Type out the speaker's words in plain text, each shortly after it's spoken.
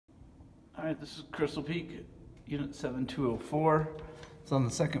All right, this is Crystal Peak, unit 7204. It's on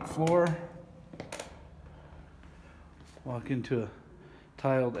the second floor. Walk into a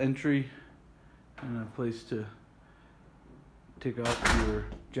tiled entry and a place to take off your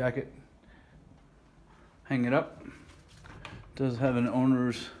jacket, hang it up. It does have an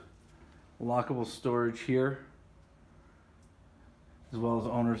owner's lockable storage here, as well as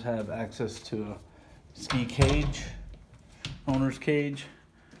owners have access to a ski cage, owner's cage,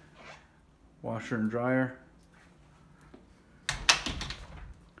 washer and dryer.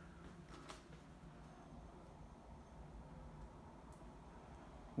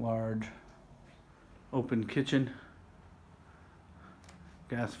 Large open kitchen,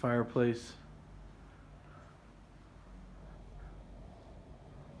 gas fireplace.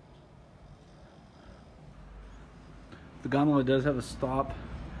 The gondola does have a stop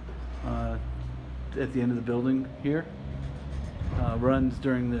at the end of the building here. Runs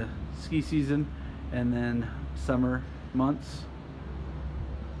during the ski season and then summer months.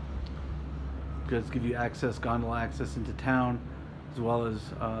 Does give you access, gondola access into town, as well as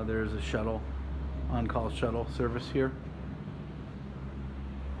there's a shuttle, on-call shuttle service here.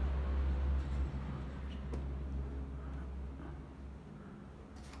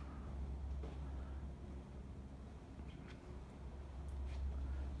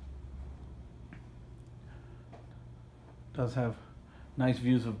 Does have nice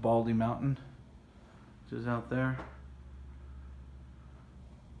views of Baldy Mountain, which is out there.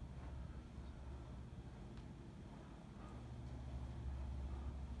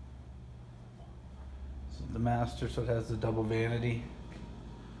 This is the master, so it has the double vanity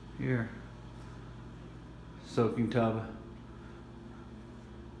here, soaking tub,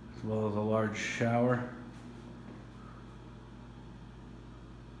 as well as a large shower.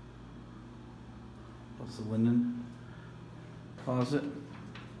 Plus the linen closet. And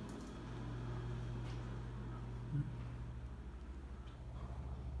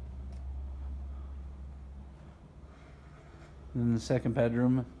then the second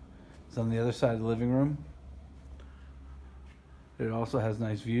bedroom is on the other side of the living room. It also has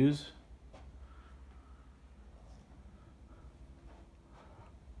nice views.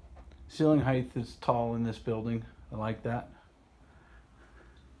 Ceiling height is tall in this building. I like that.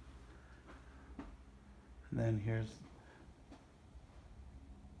 And then here's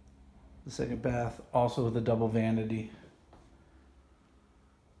the second bath, also with a double vanity.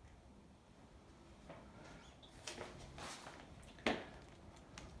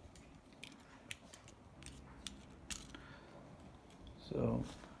 So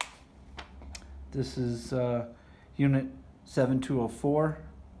this is unit 7204,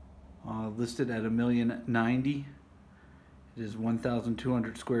 listed at $1,090,000. It is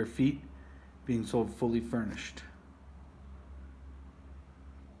 1,200 square feet, being sold fully furnished.